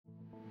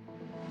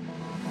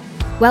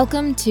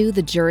Welcome to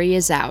The Jury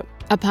Is Out,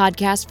 a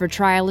podcast for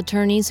trial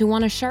attorneys who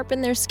want to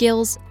sharpen their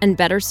skills and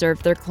better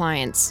serve their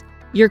clients.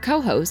 Your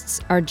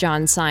co-hosts are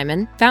John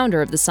Simon,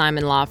 founder of the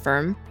Simon Law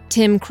Firm,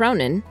 Tim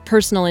Cronin,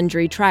 personal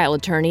injury trial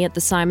attorney at the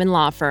Simon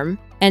Law Firm,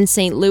 and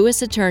St.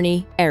 Louis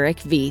attorney Eric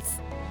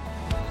Veith.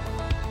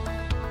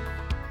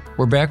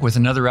 We're back with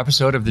another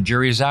episode of The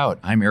Jury Is Out.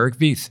 I'm Eric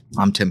Veith.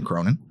 I'm Tim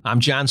Cronin. I'm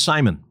John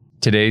Simon.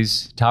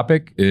 Today's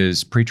topic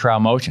is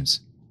pretrial motions.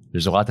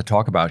 There's a lot to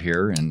talk about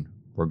here, and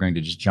we're going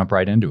to just jump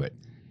right into it.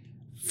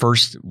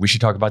 First, we should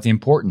talk about the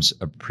importance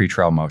of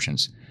pretrial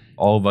motions.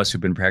 All of us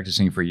who've been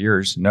practicing for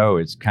years know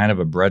it's kind of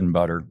a bread and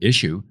butter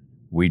issue.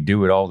 We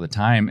do it all the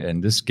time,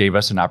 and this gave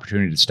us an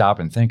opportunity to stop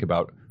and think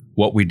about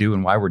what we do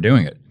and why we're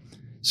doing it.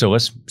 So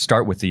let's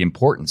start with the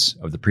importance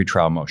of the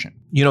pretrial motion.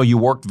 You know, you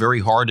worked very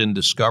hard in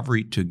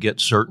discovery to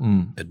get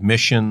certain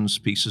admissions,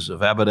 pieces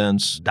of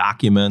evidence,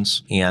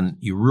 documents, and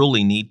you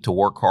really need to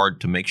work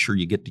hard to make sure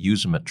you get to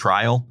use them at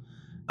trial.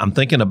 I'm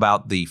thinking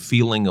about the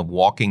feeling of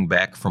walking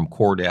back from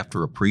court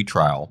after a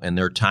pretrial, and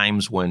there are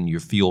times when you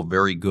feel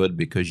very good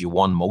because you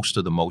won most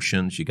of the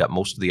motions, you got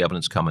most of the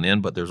evidence coming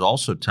in, but there's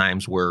also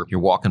times where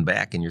you're walking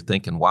back and you're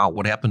thinking, wow,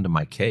 what happened to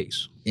my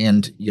case?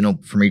 And, you know,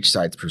 from each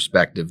side's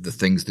perspective, the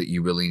things that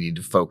you really need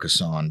to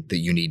focus on that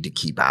you need to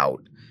keep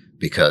out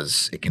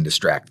because it can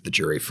distract the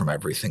jury from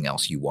everything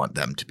else you want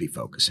them to be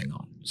focusing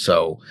on.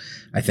 So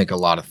I think a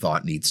lot of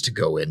thought needs to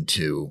go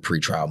into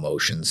pretrial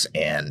motions.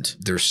 And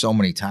there's so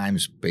many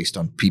times based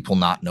on people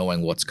not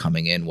knowing what's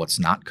coming in, what's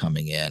not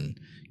coming in,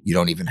 you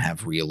don't even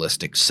have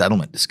realistic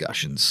settlement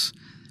discussions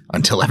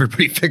until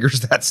everybody figures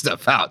that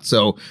stuff out.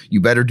 So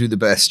you better do the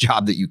best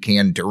job that you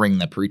can during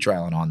the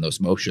pretrial and on those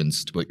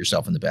motions to put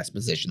yourself in the best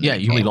position. Yeah,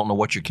 you really don't know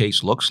what your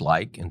case looks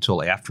like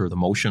until after the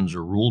motions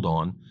are ruled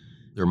on.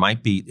 There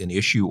might be an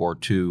issue or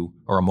two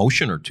or a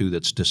motion or two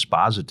that's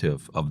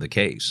dispositive of the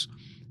case.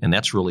 And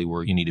that's really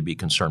where you need to be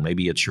concerned.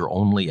 Maybe it's your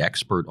only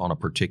expert on a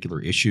particular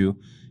issue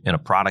in a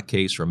product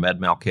case or a med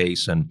mal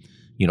case. And,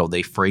 you know,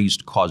 they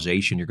phrased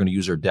causation. You're going to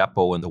use their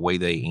depo and the way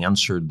they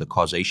answered the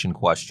causation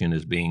question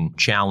is being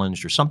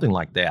challenged or something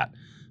like that.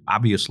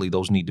 Obviously,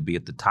 those need to be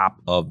at the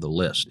top of the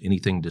list.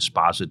 Anything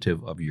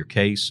dispositive of your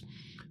case.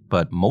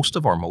 But most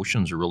of our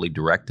motions are really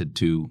directed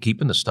to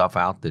keeping the stuff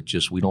out that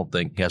just we don't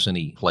think has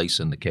any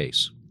place in the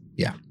case.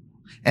 Yeah.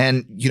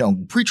 And, you know,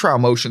 pretrial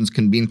motions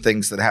can mean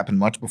things that happen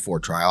much before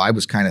trial. I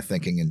was kind of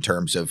thinking in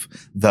terms of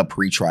the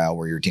pretrial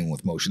where you're dealing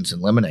with motions in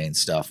limine and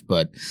stuff.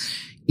 But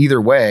either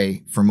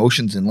way, for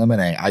motions in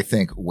limine, I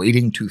think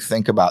waiting to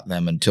think about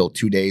them until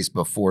 2 days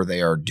before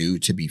they are due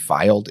to be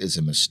filed is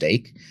a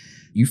mistake.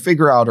 You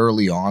figure out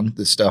early on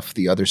the stuff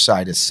the other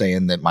side is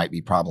saying that might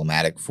be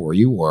problematic for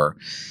you, or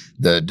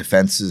the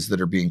defenses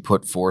that are being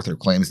put forth or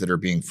claims that are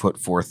being put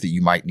forth that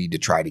you might need to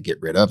try to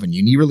get rid of. And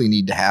you really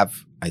need to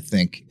have, I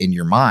think, in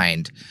your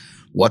mind,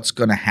 what's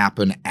going to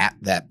happen at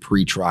that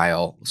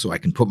pretrial so I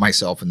can put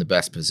myself in the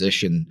best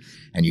position.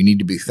 And you need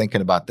to be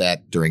thinking about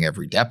that during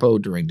every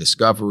depo, during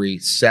discovery,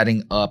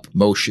 setting up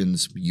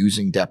motions,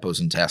 using depots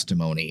and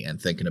testimony,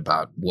 and thinking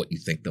about what you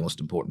think the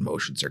most important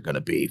motions are going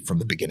to be from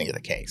the beginning of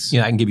the case.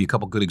 Yeah, I can give you a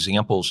couple good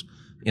examples.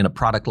 In a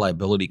product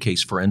liability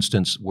case, for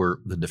instance, where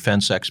the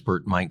defense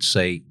expert might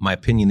say, my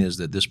opinion is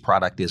that this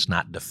product is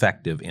not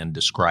defective and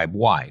describe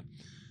why.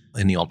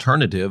 In the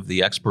alternative,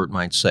 the expert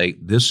might say,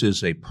 this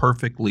is a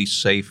perfectly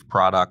safe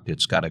product.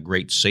 It's got a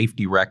great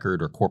safety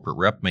record, or corporate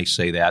rep may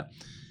say that.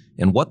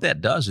 And what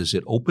that does is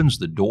it opens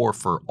the door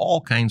for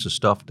all kinds of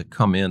stuff to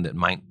come in that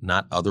might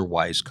not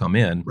otherwise come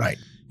in. Right.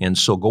 And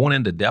so going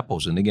into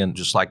depots, and again,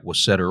 just like was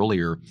said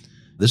earlier,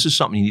 this is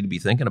something you need to be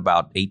thinking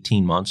about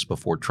 18 months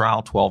before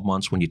trial, 12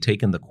 months when you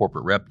take in the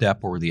corporate rep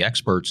depo or the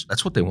experts.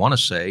 That's what they want to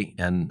say,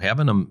 and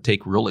having them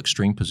take real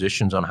extreme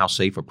positions on how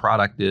safe a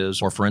product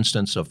is. Or for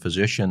instance, a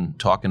physician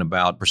talking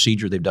about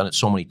procedure, they've done it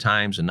so many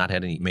times and not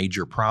had any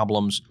major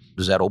problems.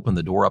 Does that open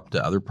the door up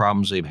to other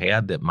problems they've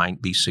had that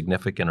might be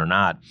significant or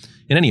not?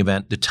 In any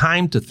event, the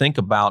time to think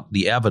about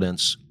the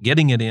evidence,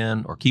 getting it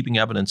in or keeping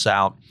evidence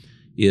out,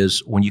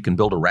 is when you can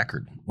build a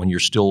record, when you're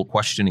still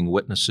questioning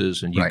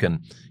witnesses and you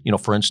can, you know,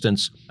 for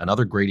instance,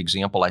 another great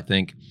example, I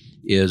think,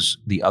 is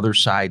the other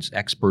side's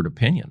expert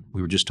opinion.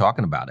 We were just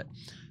talking about it.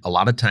 A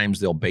lot of times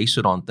they'll base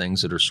it on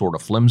things that are sort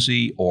of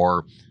flimsy,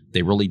 or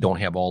they really don't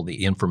have all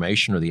the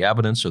information or the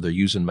evidence, or they're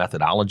using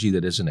methodology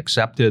that isn't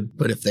accepted.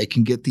 But if they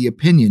can get the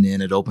opinion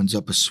in, it opens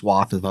up a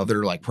swath of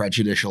other like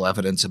prejudicial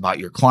evidence about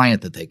your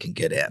client that they can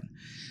get in.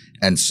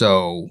 And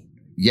so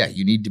yeah,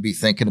 you need to be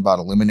thinking about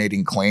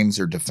eliminating claims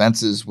or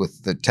defenses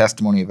with the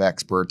testimony of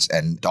experts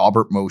and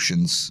Daubert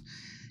motions.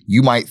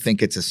 You might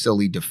think it's a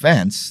silly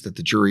defense that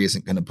the jury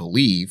isn't going to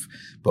believe,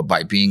 but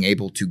by being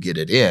able to get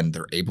it in,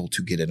 they're able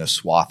to get in a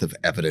swath of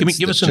evidence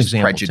give that's us an just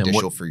example,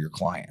 prejudicial Tim. for your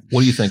client.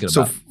 What are you thinking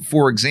about? So,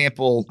 for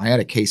example, I had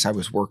a case I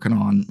was working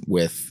on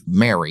with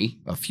Mary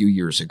a few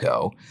years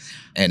ago,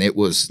 and it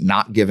was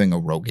not giving a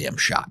RhoGAM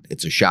shot.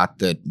 It's a shot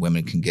that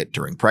women can get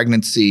during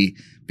pregnancy,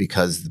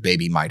 because the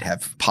baby might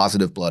have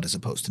positive blood as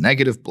opposed to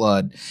negative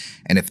blood.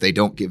 And if they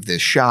don't give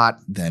this shot,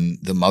 then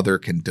the mother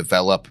can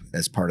develop,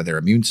 as part of their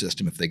immune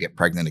system, if they get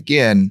pregnant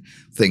again,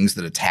 things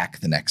that attack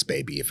the next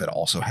baby if it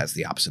also has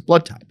the opposite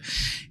blood type.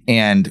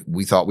 And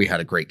we thought we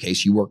had a great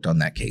case. You worked on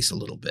that case a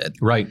little bit.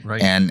 Right.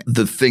 And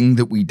the thing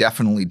that we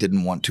definitely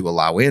didn't want to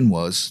allow in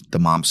was the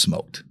mom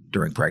smoked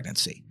during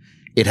pregnancy.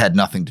 It had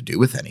nothing to do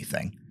with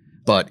anything,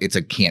 but it's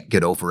a can't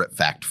get over it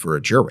fact for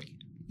a jury,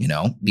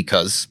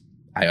 because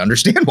I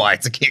understand why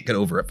it's a can't get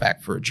over it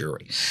fact for a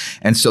jury.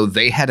 And so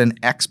they had an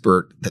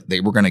expert that they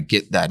were going to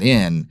get that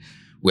in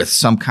with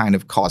some kind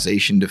of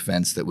causation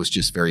defense that was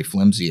just very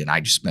flimsy. And I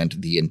just spent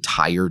the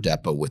entire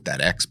depot with that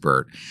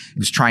expert. He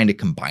was trying to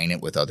combine it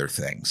with other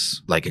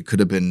things. Like it could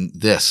have been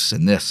this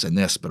and this and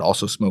this, but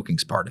also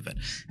smoking's part of it.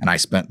 And I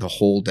spent the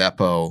whole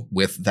depot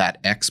with that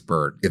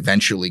expert,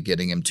 eventually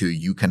getting him to,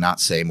 you cannot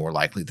say more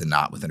likely than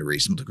not within a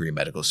reasonable degree of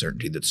medical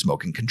certainty that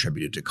smoking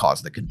contributed to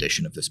cause the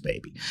condition of this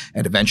baby.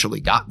 And eventually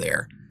got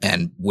there.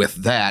 And with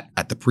that,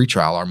 at the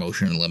pretrial, our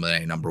motion to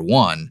eliminate number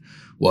 1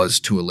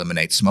 was to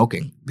eliminate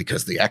smoking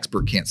because the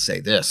expert can't say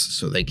this,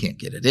 so they can't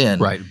get it in.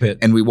 Right.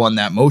 And we won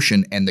that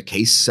motion, and the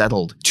case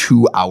settled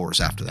 2 hours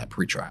after that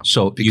pretrial.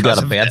 So you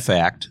got a bad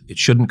fact. It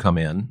shouldn't come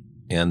in,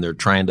 and they're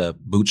trying to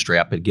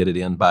bootstrap it, get it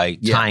in by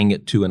tying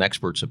it to an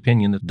expert's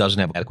opinion that doesn't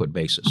have adequate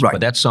basis. Right.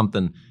 But that's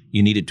something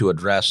you needed to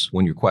address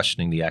when you're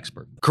questioning the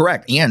expert.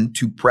 Correct. And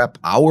to prep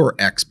our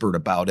expert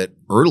about it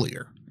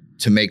earlier,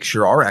 to make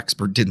sure our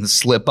expert didn't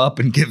slip up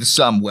and give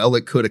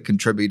it could have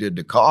contributed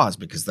to cause,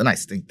 because then I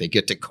think they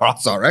get to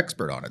cross our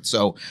expert on it.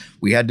 So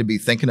we had to be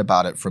thinking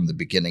about it from the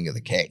beginning of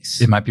the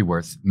case. It might be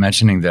worth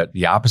mentioning that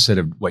the opposite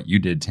of what you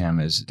did, Tim,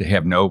 is to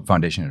have no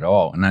foundation at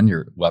all. And then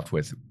you're left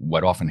with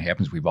what often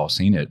happens. We've all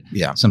seen it.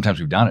 Yeah. Sometimes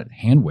we've done it,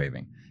 hand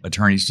waving.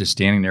 Attorneys just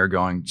standing there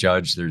going,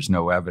 Judge, there's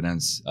no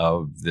evidence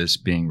of this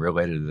being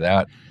related to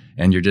that.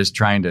 And you're just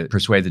trying to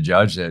persuade the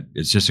judge that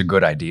it's just a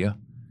good idea.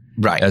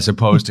 Right. As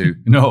opposed to,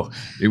 no,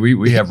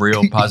 we have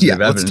real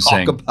positive evidence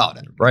saying. Let's talk about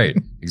it. Right.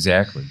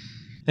 Exactly.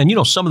 And,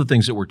 some of the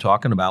things that we're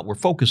talking about, we're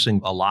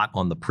focusing a lot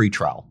on the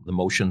pretrial, the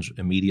motions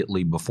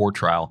immediately before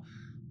trial.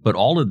 But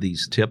all of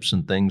these tips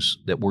and things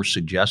that we're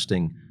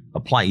suggesting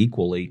apply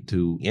equally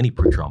to any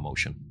pretrial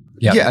motion.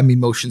 Yeah. I mean,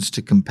 motions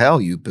to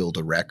compel, you build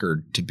a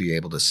record to be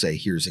able to say,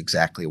 here's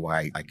exactly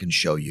why I can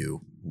show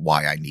you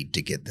why I need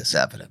to get this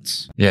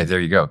evidence. Yeah,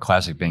 there you go.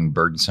 Classic being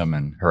burdensome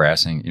and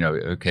harassing.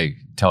 Okay,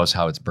 tell us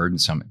how it's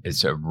burdensome.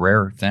 It's a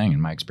rare thing in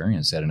my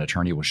experience that an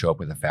attorney will show up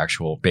with a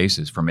factual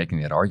basis for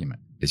making that argument.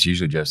 It's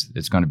usually just,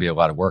 it's going to be a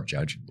lot of work,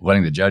 Judge.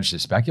 Letting the judge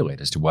just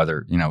speculate as to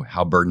whether,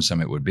 how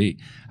burdensome it would be.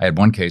 I had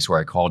one case where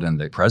I called in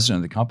the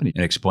president of the company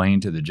and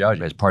explained to the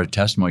judge as part of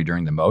testimony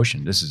during the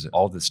motion, this is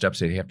all the steps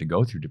they have to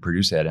go through to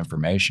produce that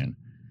information.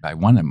 I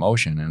won that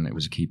motion, and it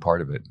was a key part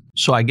of it.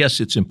 So I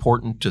guess it's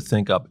important to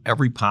think up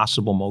every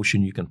possible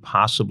motion you can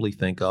possibly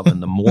think of,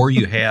 and the more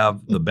you have,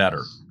 the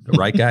better.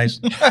 Right, guys?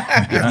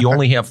 If you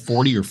only have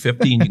 40 or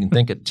 50 and you can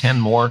think of 10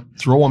 more,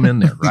 throw them in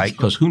there, right?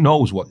 Because who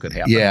knows what could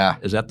happen. Yeah.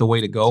 Is that the way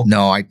to go?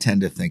 No, I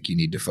tend to think you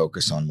need to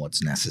focus on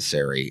what's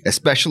necessary,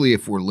 especially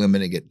if we're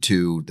limiting it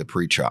to the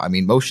pretrial. I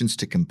mean, motions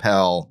to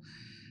compel,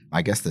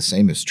 I guess the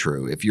same is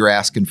true. If you're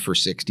asking for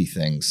 60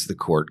 things, the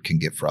court can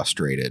get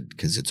frustrated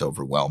because it's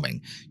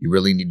overwhelming. You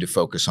really need to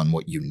focus on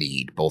what you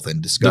need, both in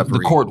discovery.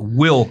 The court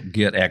will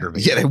get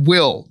aggravated. Yeah, it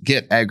will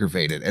get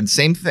aggravated. And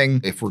same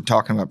thing if we're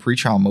talking about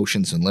pretrial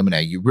motions in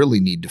limine, you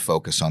really need to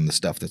focus on the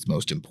stuff that's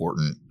most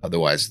important.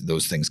 Otherwise,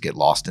 those things get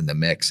lost in the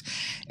mix.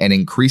 And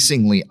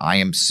increasingly, I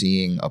am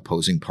seeing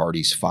opposing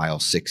parties file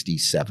 60,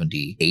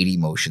 70, 80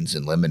 motions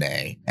in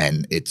limine,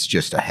 and it's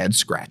just a head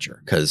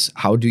scratcher. Because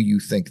how do you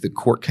think the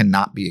court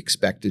cannot be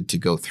expected to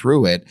go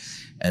through it?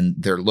 And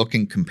they're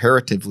looking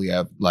comparatively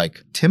at,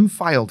 like, Tim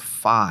filed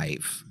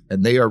 5,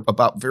 and they are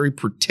about very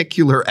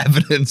particular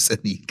evidence, and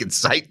he can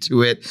cite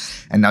to it.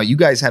 And now you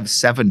guys have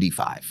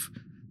 75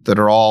 that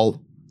are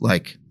all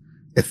like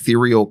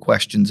ethereal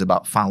questions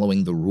about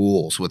following the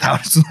rules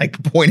without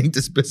like pointing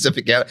to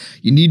specific.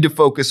 You need to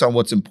focus on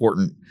what's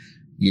important.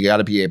 You got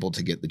to be able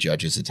to get the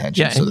judge's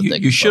attention. Yeah, so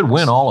that you should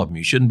win all of them.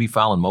 You shouldn't be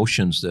filing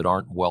motions that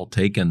aren't well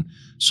taken.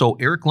 So,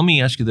 Eric, let me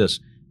ask you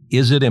this.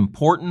 Is it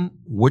important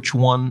which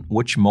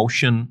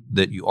motion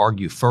that you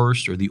argue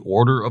first, or the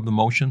order of the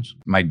motions?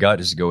 My gut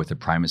is to go with the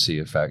primacy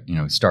effect.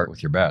 Start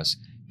with your best.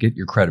 Get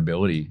your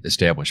credibility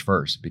established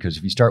first, because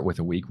if you start with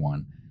a weak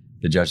one,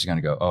 the judge is going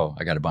to go, oh,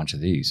 I got a bunch of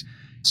these.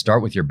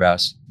 Start with your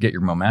best, get your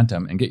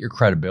momentum, and get your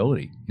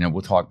credibility.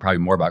 We'll talk probably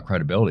more about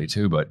credibility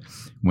too, but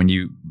when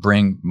you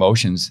bring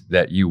motions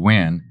that you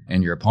win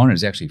and your opponent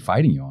is actually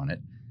fighting you on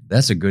it,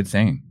 that's a good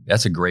thing.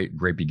 That's a great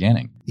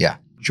beginning. Yeah.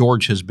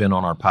 George has been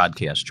on our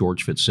podcast,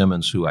 George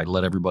Fitzsimmons, who I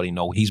let everybody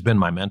know he's been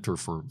my mentor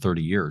for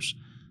 30 years.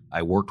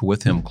 I worked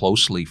with him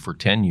closely for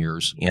 10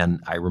 years,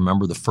 and I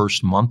remember the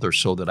first month or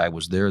so that I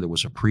was there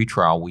was a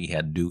pretrial we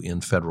had to do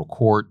in federal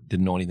court.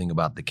 Didn't know anything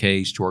about the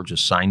case. George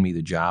assigned me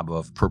the job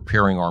of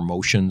preparing our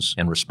motions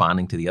and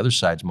responding to the other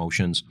side's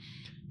motions.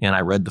 And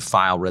I read the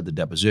file, read the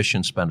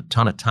deposition, spent a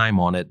ton of time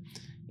on it,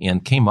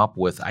 and came up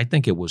with, I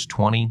think it was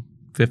 20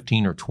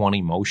 15 or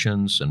 20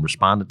 motions and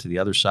responded to the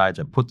other sides.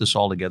 I put this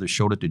all together,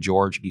 showed it to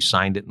George. He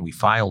signed it, and we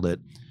filed it.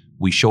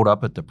 We showed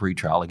up at the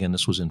pretrial. Again,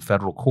 this was in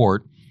federal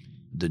court.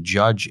 The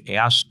judge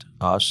asked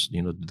us,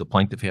 did the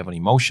plaintiff have any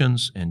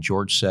motions? And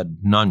George said,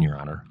 none, Your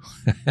Honor.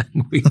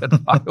 And we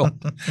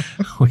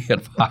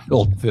had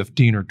filed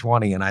 15 or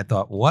 20, and I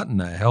thought, what in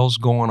the hell's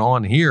going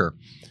on here?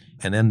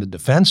 And then the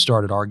defense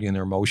started arguing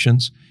their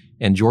motions,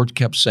 and George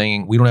kept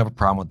saying, we don't have a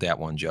problem with that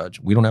one, Judge.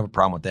 We don't have a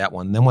problem with that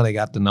one. And then when they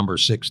got to number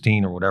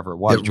 16 or whatever it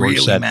was, George really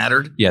said,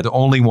 mattered? Yeah, the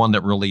only one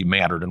that really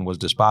mattered and was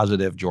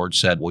dispositive, George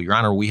said, well, Your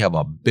Honor, we have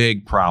a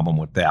big problem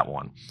with that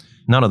one.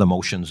 None of the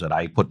motions that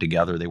I put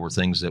together, they were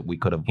things that we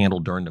could have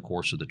handled during the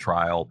course of the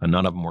trial, and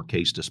none of them were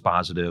case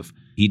dispositive.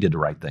 He did the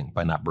right thing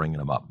by not bringing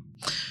them up.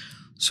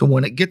 So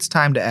when it gets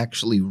time to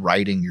actually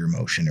writing your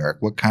motion, Eric,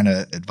 what kind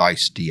of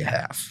advice do you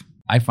have?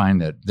 I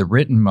find that the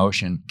written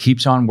motion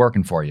keeps on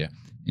working for you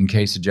in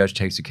case the judge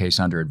takes the case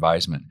under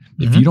advisement.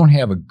 If you don't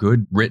have a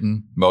good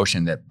written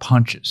motion that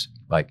punches,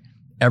 like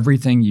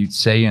everything you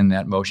say in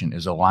that motion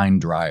is a line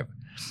drive,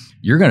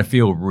 you're going to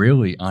feel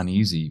really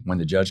uneasy when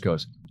the judge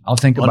goes, I'll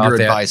think about under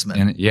that. Advisement.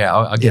 And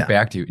I'll get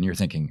back to you. And you're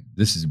thinking,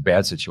 this is a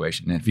bad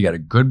situation. And if you got a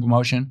good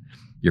motion,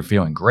 you're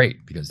feeling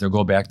great because they'll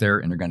go back there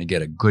and they're going to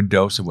get a good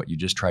dose of what you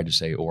just tried to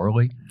say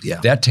orally.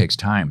 Yeah. That takes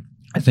time.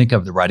 I think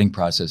of the writing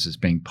process as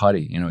being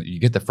putty. You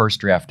get the first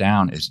draft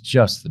down, it's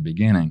just the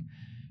beginning.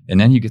 And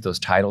then you get those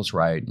titles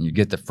right, and you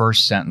get the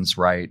first sentence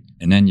right,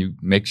 and then you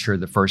make sure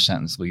the first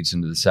sentence leads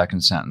into the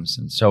second sentence,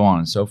 and so on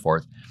and so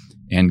forth,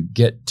 and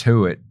get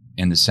to it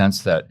in the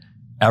sense that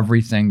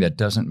everything that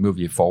doesn't move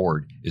you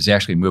forward is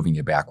actually moving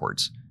you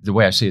backwards. The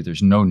way I see it,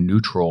 there's no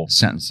neutral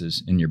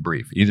sentences in your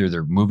brief. Either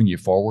they're moving you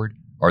forward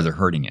or they're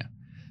hurting you.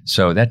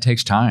 So that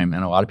takes time,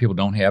 and a lot of people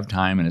don't have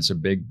time, and it's a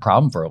big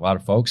problem for a lot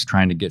of folks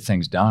trying to get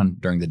things done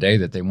during the day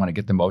that they want to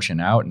get the motion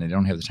out, and they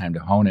don't have the time to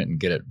hone it and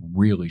get it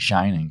really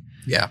shining.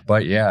 Yeah.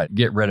 But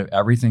get rid of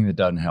everything that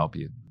doesn't help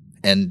you.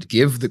 And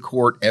give the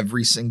court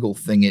every single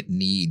thing it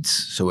needs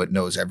so it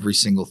knows every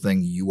single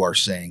thing you are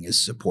saying is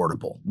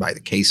supportable by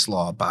the case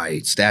law, by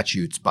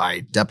statutes,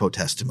 by depo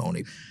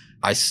testimony.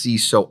 I see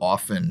so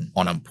often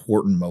on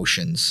important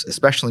motions,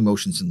 especially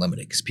motions in limine,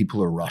 because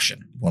people are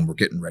rushing when we're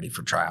getting ready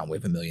for trial. We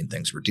have a million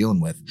things we're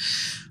dealing with,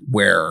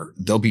 where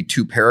there'll be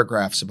 2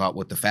 paragraphs about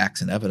what the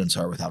facts and evidence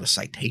are without a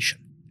citation.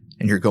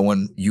 And you're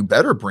going, you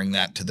better bring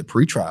that to the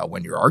pretrial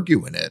when you're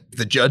arguing it.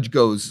 The judge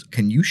goes,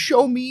 can you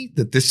show me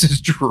that this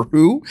is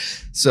true?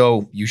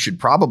 So you should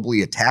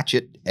probably attach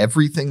it,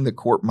 everything the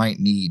court might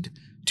need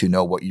to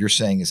know what you're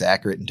saying is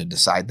accurate and to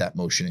decide that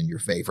motion in your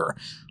favor.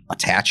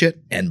 Attach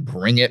it and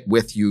bring it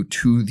with you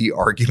to the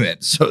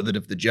argument so that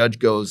if the judge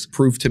goes,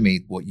 prove to me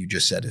what you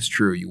just said is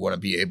true, you want to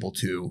be able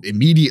to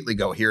immediately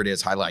go, here it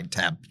is, highlight,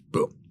 tab,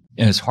 boom.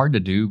 And it's hard to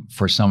do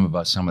for some of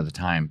us some of the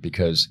time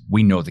because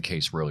we know the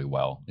case really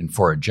well. And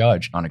for a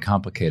judge on a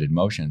complicated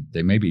motion,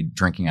 they may be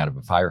drinking out of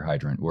a fire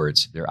hydrant where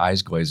it's their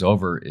eyes glaze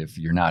over if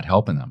you're not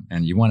helping them.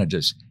 And you want to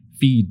just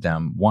feed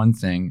them one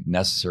thing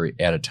necessary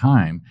at a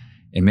time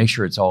and make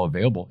sure it's all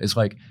available. It's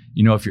like,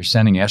 if you're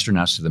sending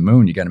astronauts to the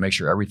moon, you got to make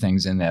sure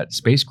everything's in that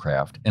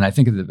spacecraft. And I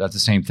think that's the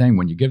same thing.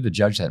 When you give the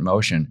judge that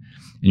motion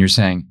and you're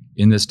saying,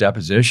 in this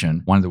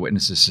deposition, one of the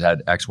witnesses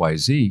said X, Y,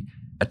 Z,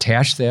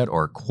 attach that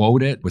or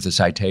quote it with a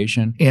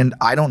citation. And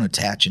I don't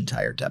attach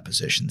entire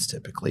depositions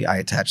typically. I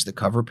attach the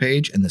cover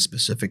page and the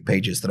specific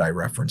pages that I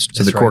referenced.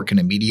 So the court can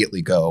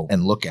immediately go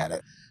and look at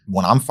it.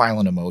 When I'm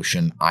filing a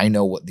motion, I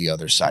know what the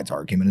other side's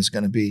argument is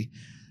going to be.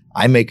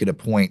 I make it a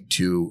point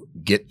to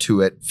get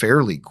to it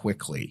fairly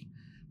quickly,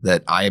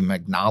 that I'm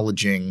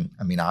acknowledging,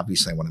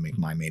 obviously I want to make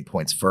my main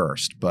points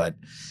first, but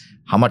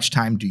how much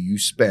time do you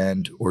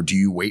spend or do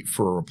you wait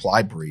for a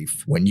reply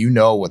brief when you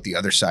know what the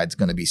other side's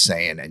going to be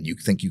saying and you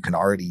think you can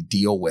already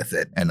deal with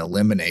it and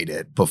eliminate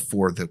it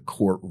before the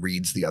court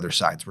reads the other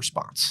side's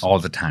response? All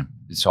the time.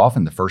 It's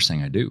often the first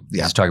thing I do.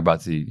 Yeah. Just talk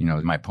about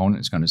my opponent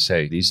is going to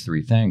say these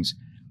 3 things.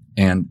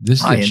 And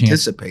this is I a chance.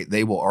 anticipate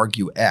they will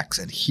argue X,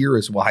 and here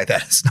is why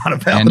that is not a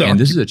valid argument. And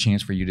this is a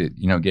chance for you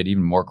to, get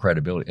even more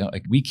credibility.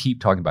 Like we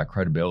keep talking about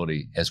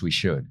credibility as we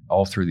should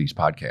all through these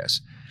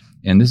podcasts.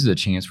 And this is a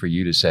chance for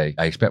you to say,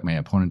 I expect my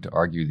opponent to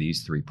argue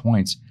these 3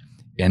 points,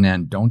 and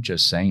then don't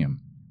just say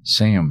them.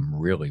 Say them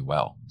really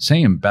well.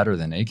 Say them better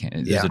than they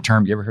can. There's a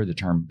term, you ever heard the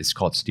term, it's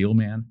called steel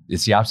man?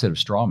 It's the opposite of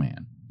straw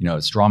man. A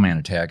straw man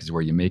attack is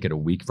where you make it a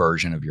weak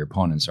version of your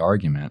opponent's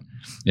argument,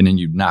 and then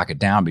you knock it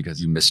down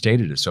because you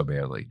misstated it so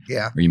badly.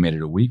 Yeah. Or you made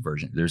it a weak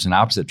version. There's an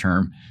opposite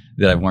term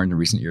that I've learned in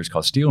recent years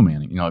called steel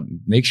manning.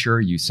 Make sure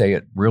you say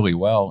it really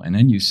well, and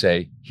then you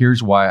say,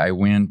 here's why I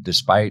win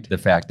despite the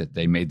fact that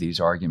they made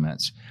these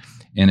arguments.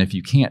 And if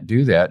you can't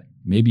do that,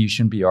 maybe you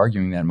shouldn't be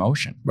arguing that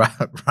motion.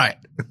 Right.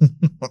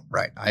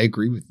 Right. I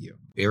agree with you.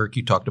 Eric,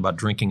 you talked about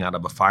drinking out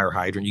of a fire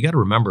hydrant. You got to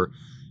remember,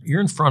 you're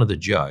in front of the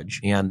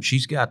judge, and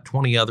she's got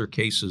 20 other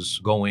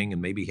cases going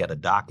and maybe had a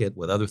docket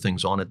with other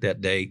things on it that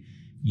day.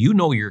 You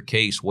know your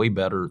case way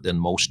better than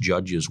most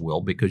judges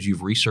will because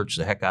you've researched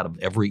the heck out of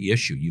every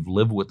issue. You've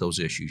lived with those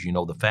issues. You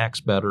know the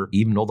facts better,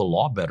 even know the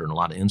law better in a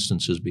lot of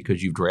instances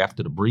because you've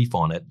drafted a brief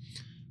on it.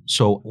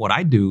 So what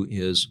I do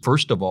is,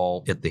 first of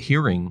all, at the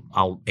hearing,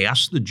 I'll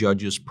ask the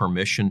judge's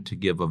permission to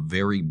give a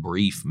very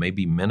brief,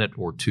 maybe minute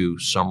or two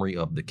summary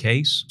of the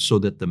case so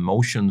that the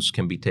motions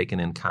can be taken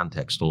in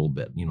context a little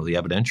bit. The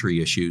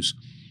evidentiary issues,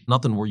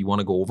 nothing where you want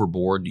to go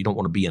overboard. You don't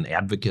want to be an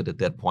advocate at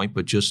that point,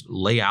 but just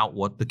lay out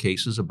what the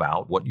case is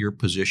about, what your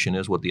position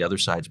is, what the other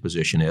side's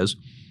position is.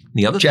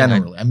 The other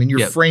generally,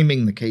 you're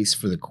framing the case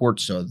for the court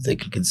so that they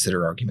can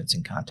consider arguments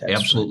in context.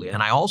 Absolutely. Right?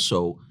 And I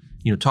also,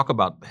 talk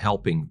about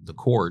helping the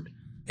court.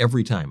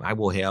 Every time I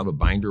will have a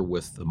binder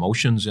with the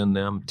motions in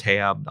them,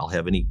 tabbed. I'll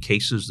have any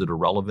cases that are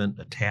relevant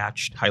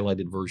attached,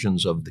 highlighted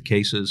versions of the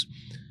cases.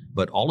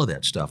 But all of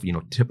that stuff,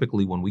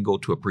 typically when we go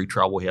to a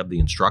pretrial, we'll have the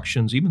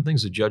instructions, even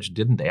things the judge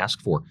didn't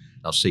ask for.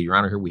 I'll say, Your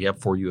Honor, here we have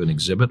for you an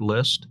exhibit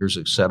list. Here's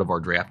a set of our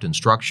draft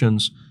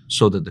instructions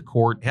so that the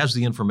court has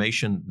the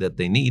information that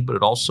they need, but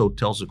it also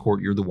tells the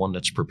court you're the one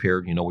that's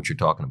prepared, you know what you're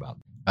talking about.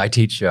 I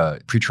teach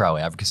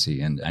pretrial advocacy,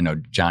 and I know,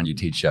 John, you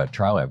teach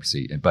trial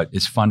advocacy, but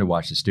it's fun to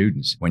watch the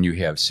students when you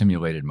have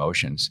simulated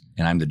motions,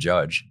 and I'm the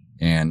judge,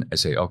 and I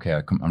say, okay,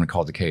 I'm going to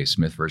call the case,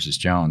 Smith versus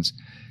Jones,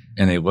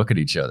 and they look at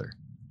each other.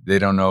 They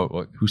don't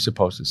know who's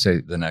supposed to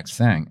say the next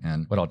thing,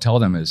 and what I'll tell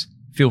them is,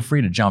 feel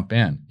free to jump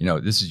in.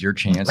 This is your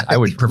chance. I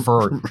would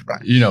prefer,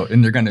 right.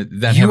 And they're going to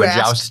then have a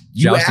jousting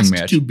you asked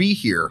match. To be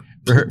here.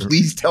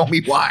 Please tell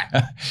me why.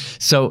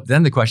 So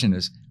then the question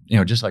is,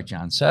 just like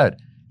John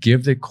said,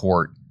 give the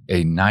court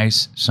a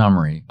nice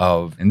summary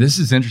of, and this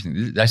is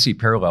interesting, I see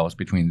parallels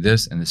between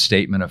this and the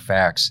statement of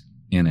facts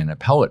in an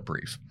appellate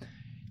brief.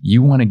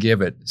 You want to give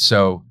it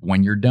so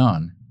when you're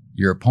done,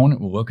 your opponent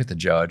will look at the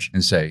judge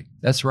and say,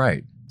 that's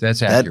right,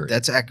 that's accurate.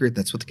 That's accurate,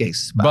 that's what the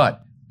case is about.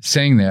 But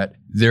saying that,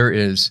 there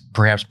is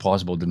perhaps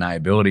plausible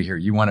deniability here.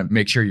 You want to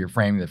make sure you're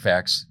framing the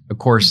facts. Of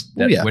course,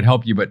 that would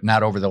help you, but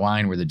not over the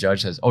line where the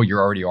judge says, oh, you're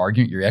already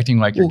arguing. You're acting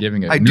like you're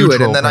giving a I neutral do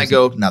it, and then person. I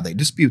go, now they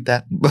dispute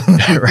that.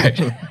 Right.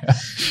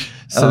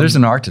 So there's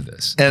an art to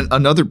this. And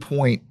another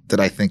point that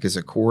I think is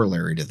a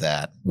corollary to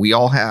that, we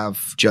all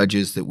have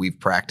judges that we've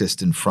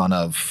practiced in front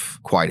of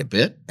quite a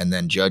bit, and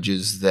then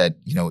judges that,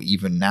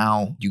 even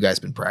now, you guys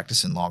have been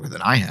practicing longer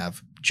than I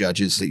have,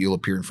 judges that you'll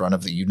appear in front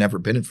of that you've never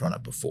been in front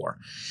of before.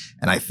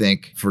 And I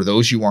think for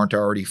those you aren't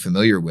already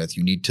familiar with,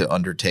 you need to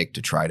undertake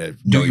to try to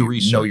do your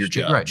research. Know your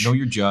judge. Right. Know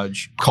your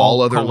judge.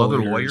 Call other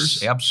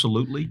lawyers.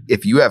 Absolutely.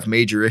 If you have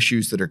major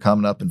issues that are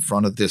coming up in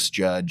front of this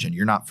judge and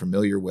you're not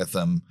familiar with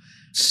them,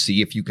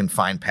 see if you can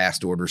find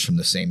past orders from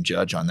the same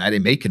judge on that.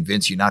 It may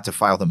convince you not to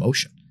file the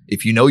motion.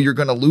 If you know you're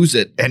going to lose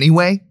it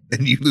anyway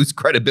and you lose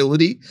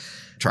credibility,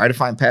 try to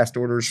find past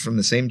orders from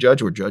the same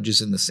judge or judges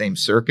in the same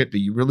circuit,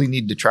 but you really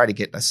need to try to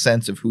get a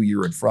sense of who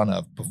you're in front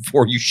of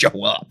before you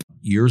show up.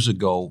 Years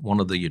ago, one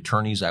of the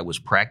attorneys I was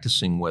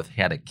practicing with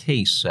had a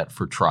case set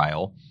for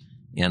trial,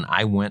 and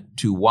I went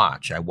to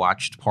watch. I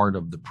watched part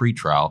of the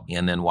pretrial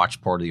and then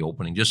watched part of the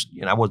opening.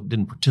 I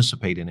didn't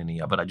participate in any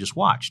of it. I just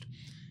watched.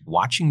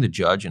 Watching the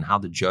judge and how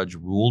the judge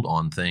ruled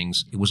on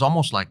things, it was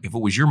almost like if it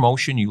was your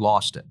motion, you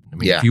lost it.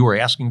 If you were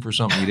asking for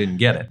something, you didn't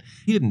get it.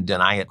 He didn't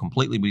deny it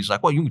completely, but he's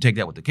like, well, you can take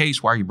that with the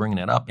case. Why are you bringing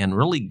that up? And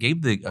really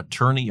gave the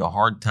attorney a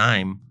hard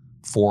time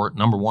for,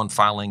 number one,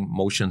 filing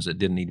motions that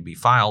didn't need to be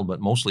filed, but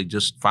mostly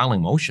just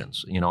filing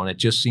motions, and it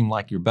just seemed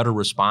like your better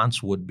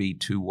response would be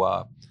to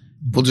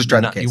we'll just try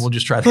the case. We'll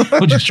just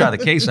try the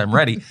case. I'm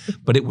ready.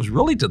 But it was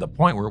really to the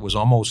point where it was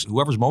almost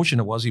whoever's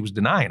motion it was, he was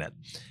denying it.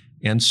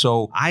 And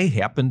so I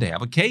happened to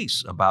have a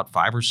case about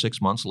 5 or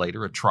 6 months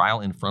later, a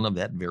trial in front of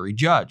that very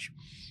judge.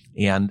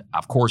 And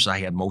of course, I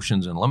had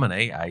motions in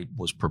limine. I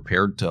was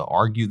prepared to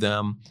argue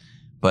them.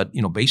 But,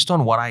 based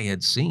on what I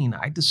had seen,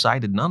 I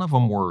decided none of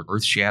them were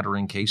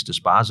earth-shattering, case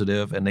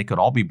dispositive, and they could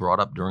all be brought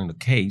up during the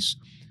case.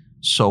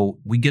 So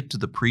we get to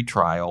the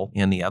pretrial,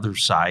 and the other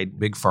side,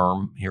 big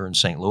firm here in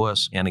St.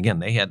 Louis, and again,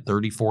 they had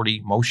 30, 40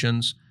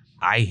 motions.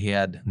 I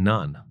had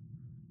none.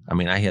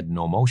 I had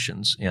no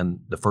motions. And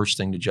the first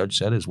thing the judge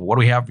said is, well, what do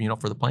we have,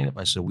 for the plaintiff?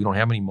 I said, we don't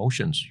have any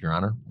motions, Your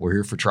Honor. We're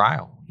here for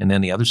trial. And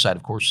then the other side,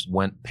 of course,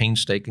 went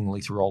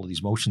painstakingly through all of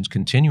these motions,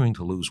 continuing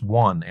to lose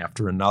one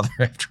after another,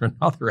 after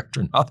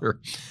another,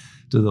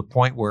 to the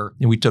point where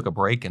we took a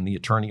break, and the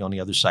attorney on the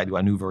other side, who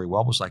I knew very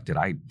well, was like, did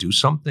I do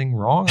something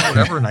wrong or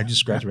whatever? And I just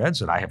scratched my head and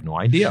said, I have no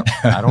idea.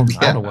 I don't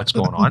know what's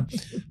going on.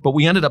 But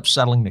we ended up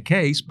settling the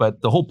case.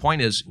 But the whole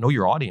point is, know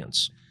your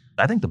audience.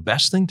 I think the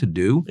best thing to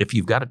do, if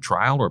you've got a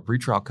trial or a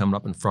pretrial coming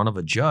up in front of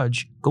a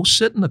judge, go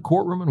sit in the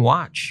courtroom and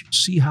watch.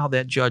 See how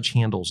that judge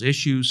handles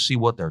issues, see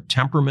what their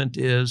temperament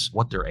is,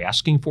 what they're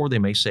asking for. They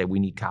may say, we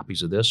need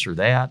copies of this or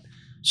that.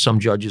 Some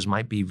judges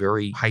might be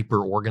very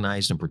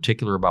hyper-organized and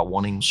particular about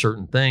wanting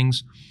certain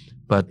things,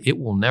 but it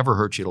will never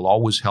hurt you. It'll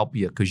always help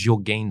you because you'll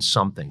gain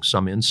something,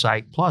 some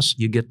insight. Plus,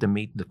 you get to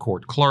meet the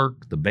court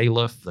clerk, the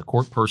bailiff, the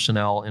court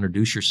personnel,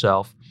 introduce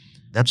yourself.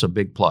 That's a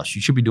big plus.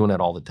 You should be doing that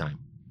all the time.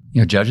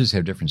 Judges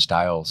have different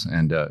styles,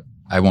 and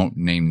I won't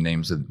name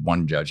names of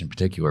one judge in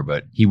particular,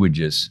 but he would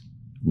just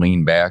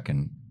lean back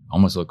and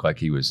almost look like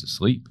he was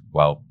asleep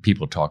while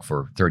people talk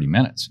for 30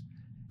 minutes.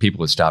 People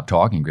would stop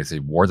talking because they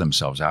wore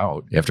themselves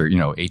out after,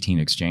 18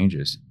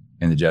 exchanges,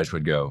 and the judge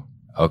would go,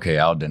 okay,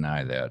 I'll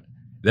deny that.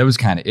 That was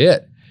kind of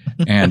it.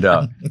 And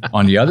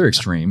on the other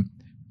extreme,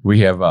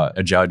 we have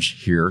a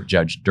judge here,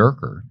 Judge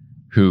Durker,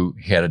 who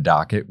had a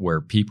docket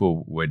where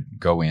people would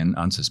go in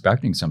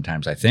unsuspecting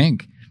sometimes, I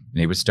think,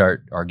 and they would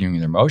start arguing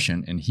their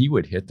motion, and he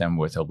would hit them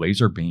with a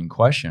laser beam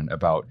question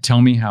about,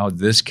 tell me how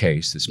this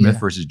case, the Smith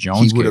versus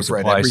Jones case, he would have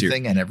read applies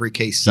everything and every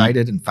case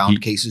cited and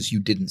found cases you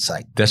didn't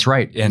cite. That's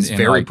right. He's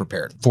very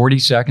prepared. 40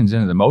 seconds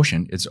into the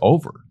motion, it's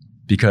over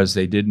because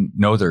they didn't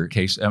know their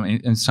case. I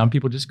mean, and some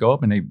people just go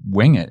up and they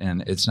wing it,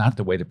 and it's not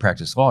the way to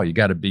practice law. You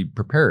got to be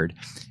prepared.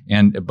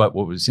 But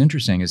what was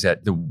interesting is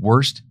that the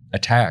worst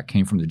attack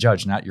came from the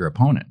judge, not your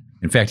opponent.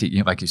 In fact,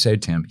 like you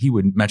said, Tim, he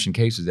would mention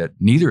cases that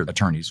neither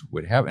attorneys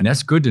would have. And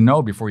that's good to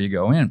know before you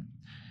go in.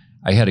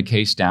 I had a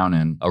case down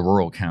in a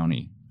rural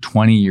county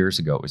 20 years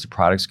ago. It was a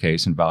products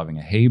case involving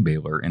a hay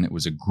baler, and it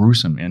was a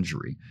gruesome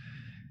injury.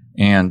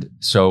 And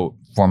so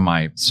for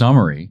my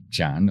summary,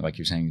 John, like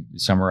you're saying,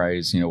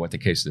 summarize, what the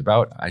case is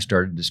about, I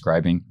started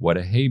describing what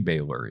a hay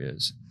baler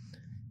is.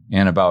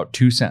 And about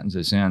 2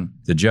 sentences in,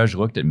 the judge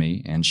looked at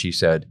me and she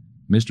said,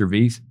 Mr.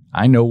 Veith,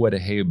 I know what a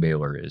hay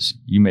baler is.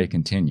 You may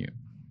continue.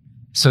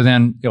 So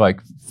then,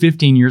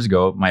 15 years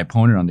ago, my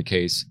opponent on the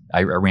case,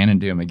 I ran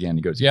into him again.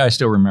 He goes, yeah, I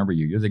still remember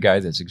you. You're the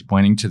guy that's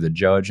explaining to the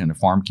judge and the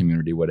farm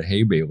community what a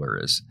hay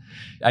baler is.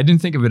 I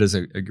didn't think of it as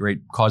a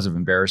great cause of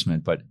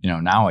embarrassment, but,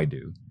 now I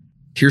do.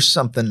 Here's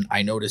something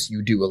I notice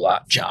you do a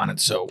lot, John,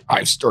 and so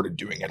I've started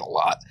doing it a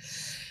lot.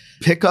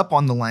 Pick up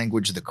on the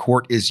language the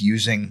court is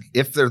using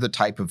if they're the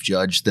type of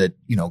judge that,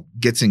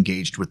 gets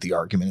engaged with the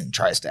argument and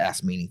tries to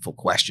ask meaningful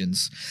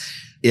questions.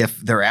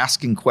 If they're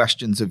asking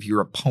questions of your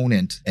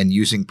opponent and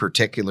using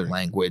particular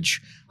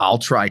language, I'll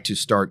try to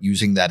start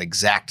using that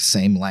exact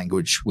same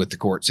language with the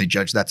court. Say,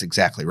 Judge, that's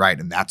exactly right.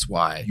 And that's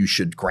why you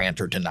should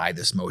grant or deny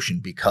this motion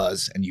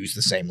because, and use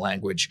the same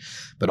language.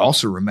 But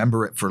also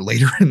remember it for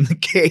later in the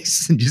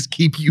case and just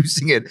keep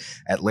using it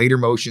at later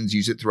motions.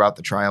 Use it throughout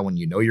the trial when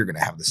you know you're going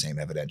to have the same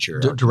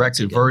evidentiary.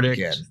 Directed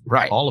verdict.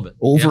 Right. All of it.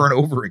 Over and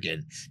over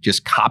again.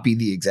 Just copy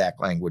the exact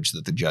language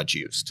that the judge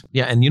used.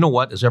 Yeah. And you know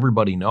what? As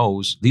everybody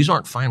knows, these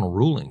aren't final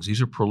rulings.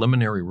 These are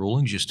preliminary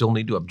rulings. You still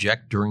need to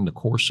object during the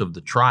course of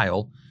the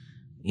trial.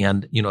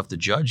 And, if the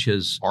judge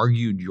has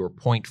argued your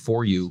point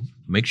for you,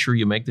 make sure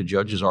you make the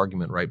judge's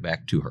argument right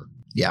back to her.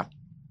 Yeah.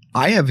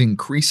 I have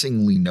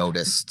increasingly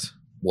noticed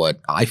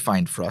what I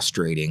find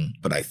frustrating,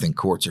 but I think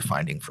courts are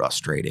finding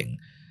frustrating.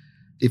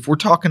 If we're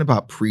talking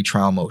about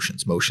pretrial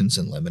motions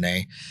in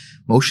limine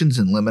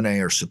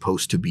are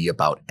supposed to be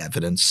about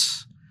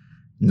evidence,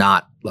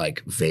 not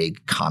like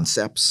vague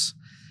concepts.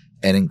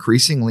 And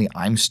increasingly,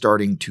 I'm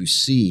starting to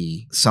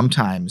see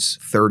sometimes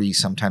 30,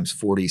 sometimes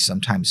 40,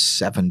 sometimes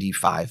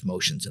 75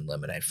 motions in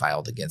limine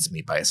filed against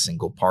me by a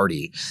single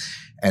party.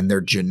 And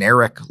they're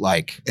generic,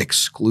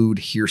 exclude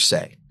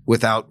hearsay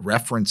without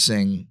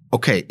referencing,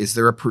 okay, is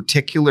there a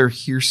particular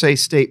hearsay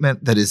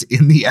statement that is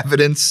in the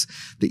evidence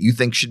that you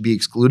think should be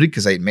excluded?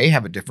 Because it may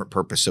have a different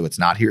purpose, so it's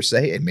not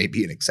hearsay. It may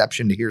be an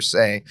exception to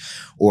hearsay,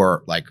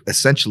 or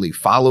essentially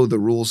follow the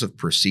rules of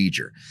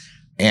procedure.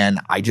 And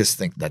I just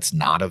think that's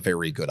not a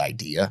very good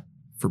idea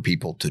for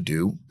people to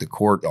do. The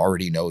court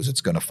already knows it's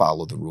going to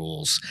follow the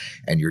rules,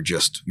 and you're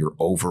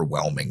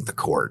overwhelming the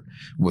court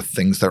with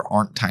things that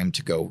aren't time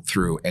to go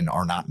through and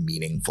are not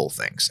meaningful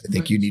things. I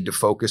think you need to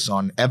focus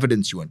on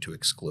evidence you want to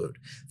exclude,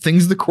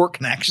 things the court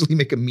can actually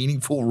make a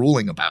meaningful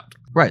ruling about.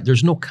 Right.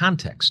 There's no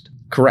context.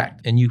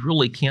 Correct. And you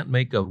really can't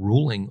make a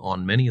ruling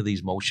on many of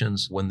these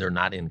motions when they're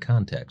not in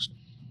context.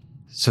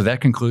 So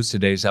that concludes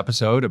today's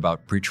episode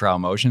about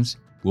pretrial motions.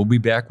 We'll be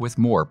back with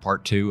more,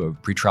 part 2 of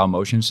pretrial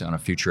motions on a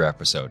future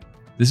episode.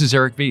 This is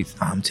Eric Veith.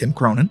 I'm Tim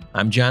Cronin.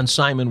 I'm John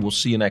Simon. We'll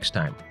see you next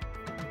time.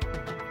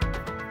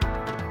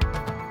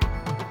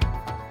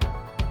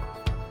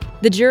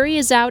 The Jury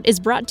is Out is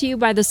brought to you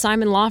by the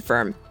Simon Law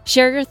Firm.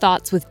 Share your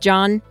thoughts with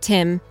John,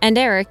 Tim, and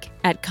Eric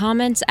at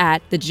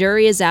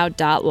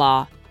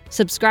comments@thejuryisout.law.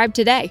 Subscribe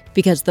today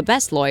because the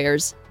best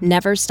lawyers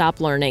never stop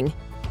learning.